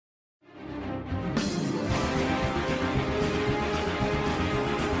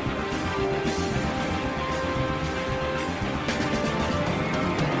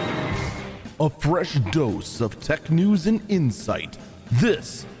A fresh dose of tech news and insight.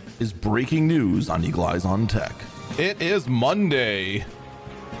 This is breaking news on Eagle Eyes on Tech. It is Monday,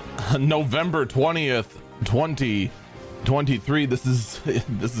 November 20th, 2023. This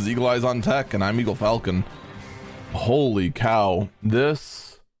is Eagle Eyes on Tech, and I'm Eagle Falcon. Holy cow.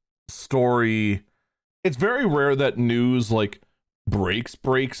 This story, it's very rare that news like breaks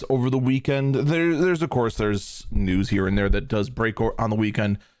over the weekend. There's of course there's news here and there that does break on the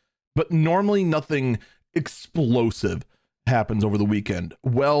weekend, but normally nothing explosive happens over the weekend.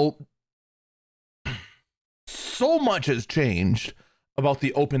 Well, so much has changed about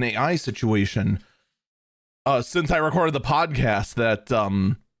the OpenAI situation since I recorded the podcast that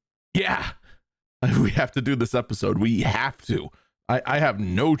we have to do this episode. We have to. I have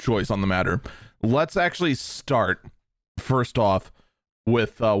no choice on the matter. Let's actually start first off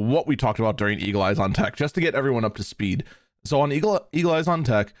with what we talked about during Eagle Eyes on Tech, just to get everyone up to speed. So on Eagle Eyes on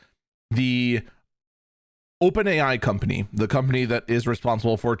Tech, the OpenAI company, the company that is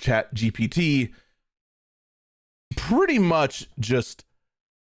responsible for ChatGPT, pretty much just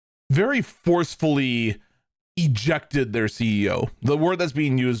very forcefully ejected their CEO. The word that's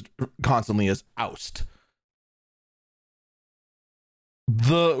being used constantly is oust.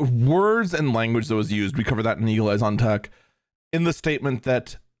 The words and language that was used, we covered that in Eagle Eyes on Tech, in the statement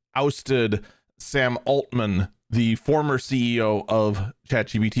that ousted Sam Altman, the former CEO of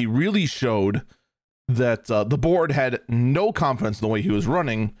ChatGPT, really showed that the board had no confidence in the way he was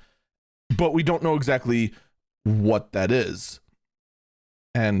running, but we don't know exactly what that is.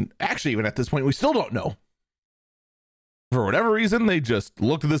 And actually, even at this point, we still don't know. For whatever reason, they just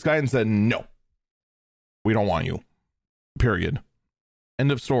looked at this guy and said, no, we don't want you. Period.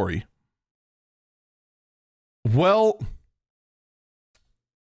 End of story. Well,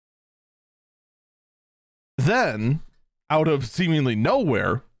 then, out of seemingly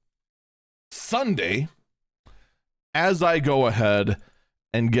nowhere, Sunday, as I go ahead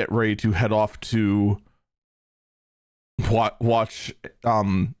and get ready to head off to watch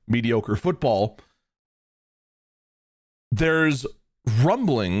mediocre football, there's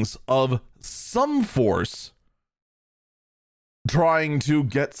rumblings of some force trying to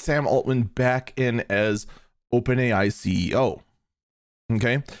get Sam Altman back in as OpenAI CEO.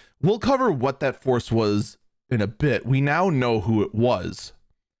 Okay, we'll cover what that force was in a bit. We now know who it was,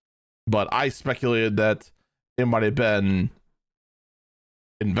 but I speculated that it might have been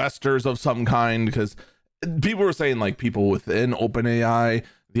investors of some kind, because people were saying like people within OpenAI,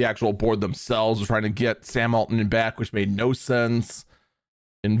 the actual board themselves, was trying to get Sam Altman back, which made no sense.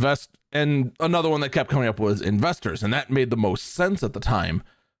 And another one that kept coming up was investors, and that made the most sense at the time.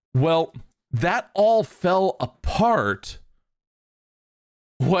 Well, that all fell apart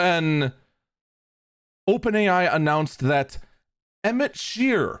when OpenAI announced that Emmett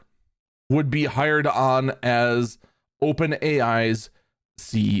Shear would be hired on as OpenAI's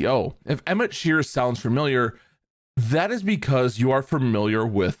CEO. If Emmett Shear sounds familiar, that is because you are familiar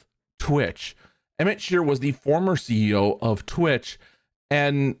with Twitch. Emmett Shear was the former CEO of Twitch,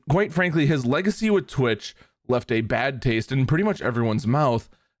 and quite frankly, his legacy with Twitch left a bad taste in pretty much everyone's mouth,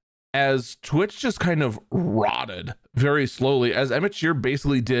 as Twitch just kind of rotted very slowly, as Emmett Shear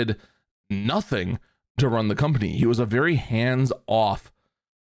basically did nothing to run the company. He was a very hands-off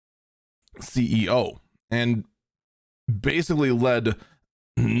CEO and basically led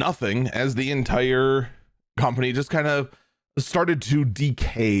nothing, as the entire company just kind of started to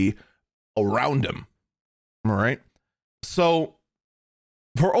decay around him. All right. So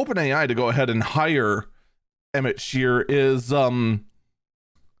for OpenAI to go ahead and hire Emmett Shear is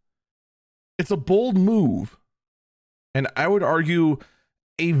it's a bold move, and I would argue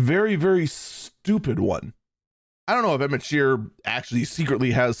a very, very stupid one. I don't know if Emmett Shear actually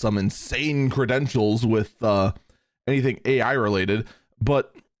secretly has some insane credentials with anything AI related,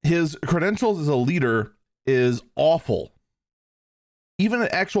 but his credentials as a leader is awful. Even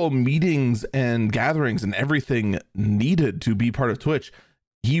at actual meetings and gatherings and everything needed to be part of Twitch,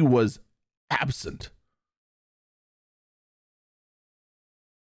 he was absent.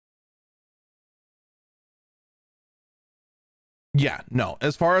 Yeah, no,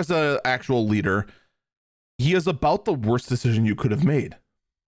 as far as an actual leader, he is about the worst decision you could have made.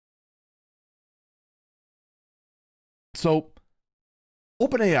 So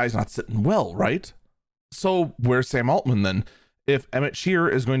OpenAI is not sitting well, right? So where's Sam Altman then, if Emmett Shear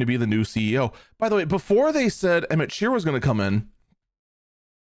is going to be the new CEO? By the way, before they said Emmett Shear was going to come in,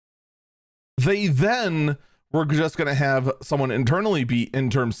 they then were just going to have someone internally be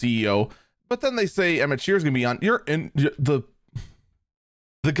interim CEO, but then they say Emmett Shear is going to be on.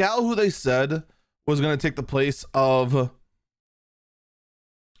 The gal who they said was going to take the place of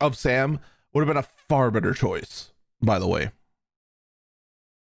Sam would have been a far better choice, by the way.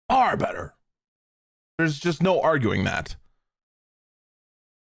 Far better. There's just no arguing that.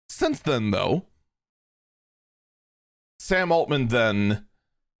 Since then, though, Sam Altman then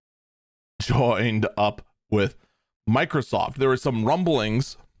joined up with Microsoft. There were some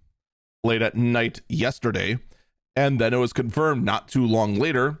rumblings late at night yesterday, and then it was confirmed not too long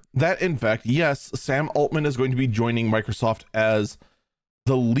later that, in fact, yes, Sam Altman is going to be joining Microsoft as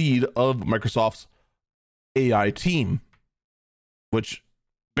the lead of Microsoft's AI team, which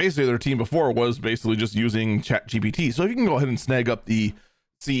basically their team before was basically just using ChatGPT. So if you can go ahead and snag up the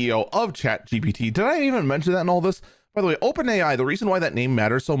CEO of ChatGPT. Did I even mention that in all this? By the way, OpenAI, the reason why that name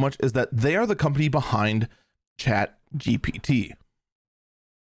matters so much is that they are the company behind ChatGPT,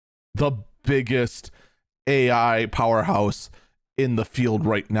 the biggest AI powerhouse in the field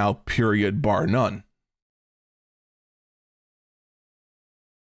right now, period, bar none.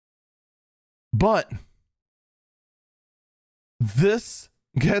 But this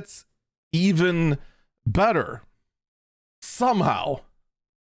gets even better somehow,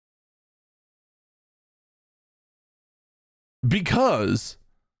 because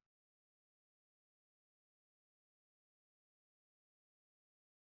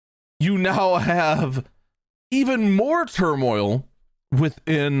you now have even more turmoil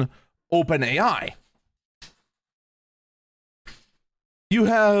within OpenAI. You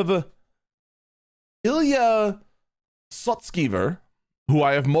have Ilya Sutskever, who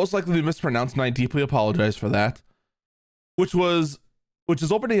I have most likely mispronounced, and I deeply apologize for that, which is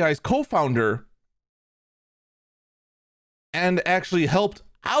OpenAI's co-founder and actually helped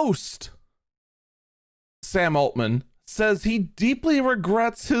oust Sam Altman, says he deeply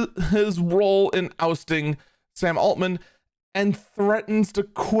regrets his role in ousting Sam Altman and threatens to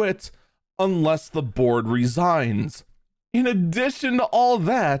quit unless the board resigns. In addition to all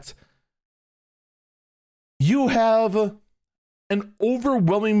that, you have an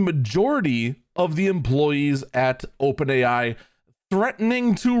overwhelming majority of the employees at OpenAI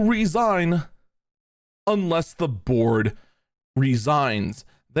threatening to resign unless the board resigns.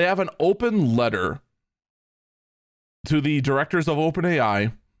 They have an open letter to the directors of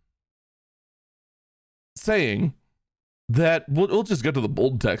OpenAI saying that, we'll just get to the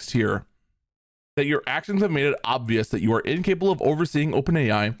bold text here, that your actions have made it obvious that you are incapable of overseeing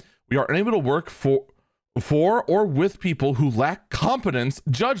OpenAI. We are unable to work for or with people who lack competence,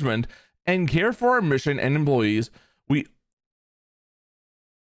 judgment, and care for our mission and employees. We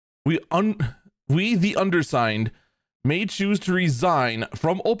the undersigned may choose to resign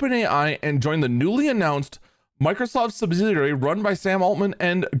from OpenAI and join the newly announced Microsoft subsidiary run by Sam Altman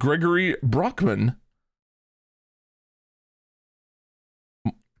and Gregory Brockman.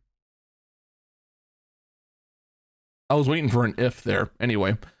 I was waiting for an if there.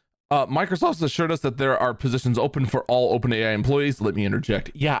 Anyway, Microsoft has assured us that there are positions open for all OpenAI employees. Let me interject.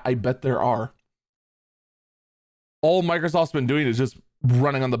 Yeah, I bet there are. All Microsoft's been doing is just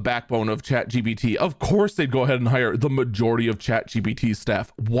running on the backbone of ChatGPT. Of course, they'd go ahead and hire the majority of ChatGPT's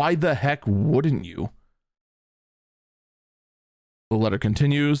staff. Why the heck wouldn't you? The letter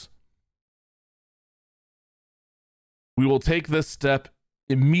continues. We will take this step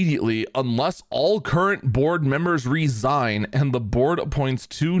immediately unless all current board members resign and the board appoints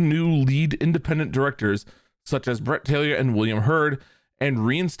 2 new lead independent directors, such as Brett Taylor and William Hurd, and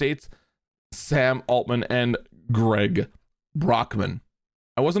reinstates Sam Altman and Greg Brockman.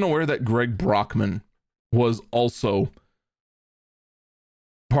 I wasn't aware that Greg Brockman was also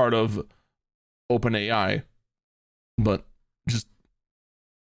part of OpenAI, but just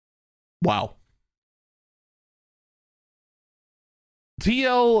wow.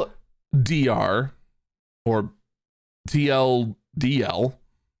 TLDR or TLDL,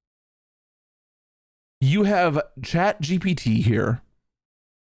 you have ChatGPT here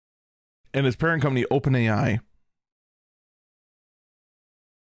and its parent company OpenAI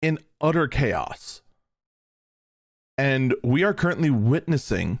in utter chaos. And we are currently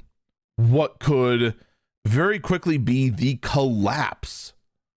witnessing what could very quickly be the collapse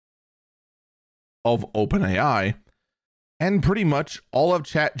of OpenAI and pretty much all of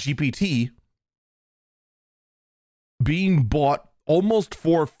ChatGPT being bought almost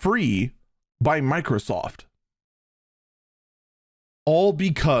for free by Microsoft. All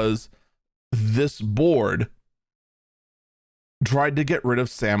because this board tried to get rid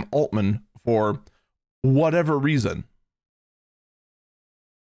of Sam Altman for whatever reason.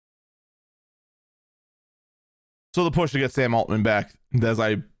 So the push to get Sam Altman back, in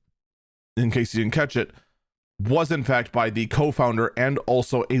case you didn't catch it, was in fact by the co-founder and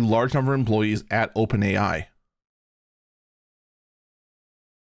also a large number of employees at OpenAI.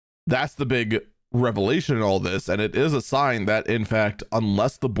 That's the big revelation in all this. And it is a sign that, in fact,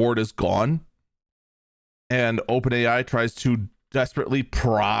 unless the board is gone and OpenAI tries to desperately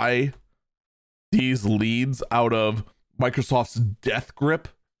pry these leads out of Microsoft's death grip,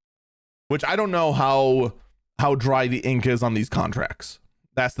 which I don't know how dry the ink is on these contracts.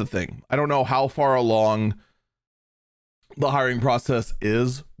 That's the thing. I don't know how far along the hiring process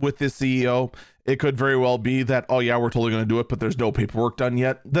is with this CEO. It could very well be that, oh yeah, we're totally going to do it, but there's no paperwork done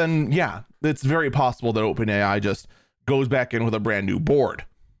yet. Then yeah, it's very possible that OpenAI just goes back in with a brand new board.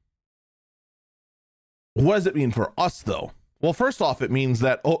 What does it mean for us though? Well, first off, it means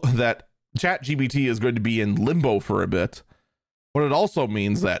that that ChatGPT is going to be in limbo for a bit, but it also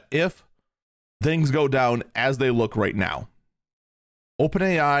means that if things go down as they look right now,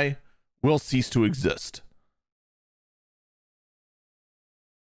 OpenAI will cease to exist.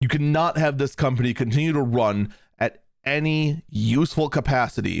 You cannot have this company continue to run at any useful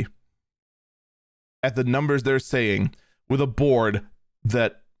capacity at the numbers they're saying with a board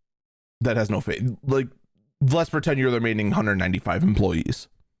that has no faith. Like, let's pretend you're the remaining 195 employees,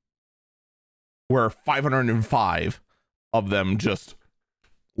 where 505 of them just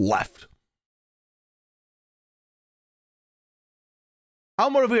left. How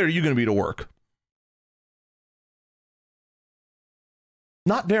motivated are you going to be to work?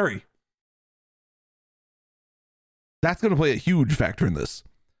 Not very. That's going to play a huge factor in this.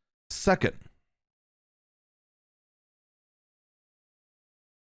 Second,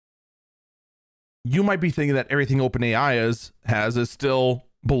 you might be thinking that everything OpenAI has still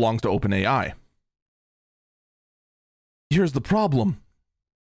belongs to OpenAI. Here's the problem.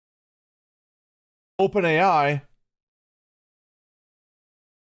 OpenAI,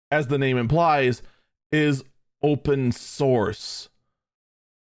 as the name implies, is open source.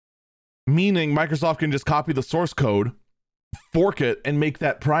 Meaning Microsoft can just copy the source code, fork it, and make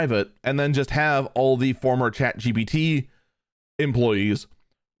that private, and then just have all the former ChatGPT employees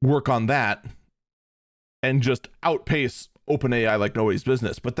work on that and just outpace OpenAI like nobody's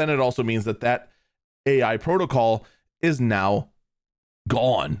business. But then it also means that that AI protocol is now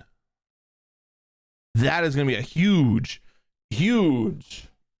gone. That is going to be a huge, huge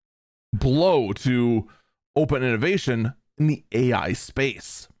blow to open innovation in the AI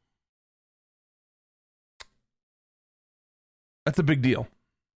space. That's a big deal.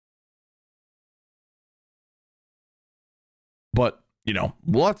 But, you know,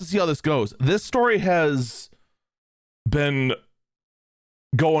 we'll have to see how this goes. This story has been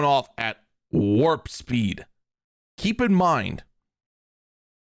going off at warp speed. Keep in mind,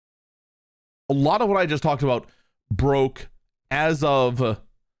 a lot of what I just talked about broke as of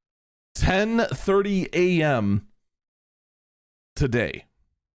 10:30 a.m. today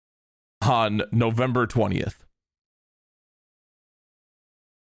on November 20th.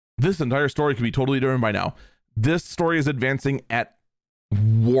 This entire story could be totally different by now. This story is advancing at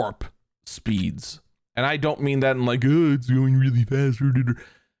warp speeds. And I don't mean that in like, oh, it's going really fast.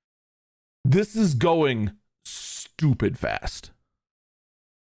 This is going stupid fast.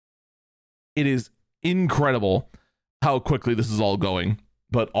 It is incredible how quickly this is all going.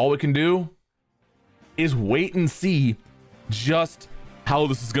 But all we can do is wait and see just how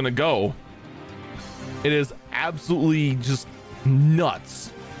this is going to go. It is absolutely just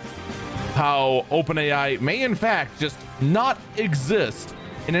nuts how OpenAI may in fact just not exist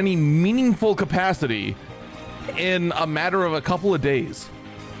in any meaningful capacity in a matter of a couple of days.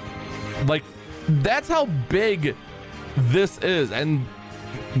 Like, that's how big this is. And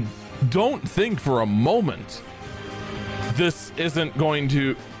don't think for a moment this isn't going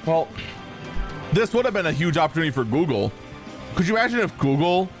to, well, this would have been a huge opportunity for Google. Could you imagine if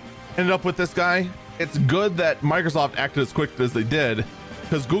Google ended up with this guy? It's good that Microsoft acted as quick as they did,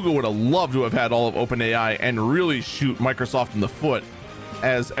 because Google would have loved to have had all of OpenAI and really shoot Microsoft in the foot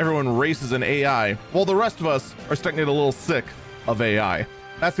as everyone races in AI, while the rest of us are starting to get a little sick of AI.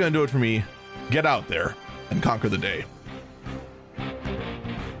 That's going to do it for me. Get out there and conquer the day.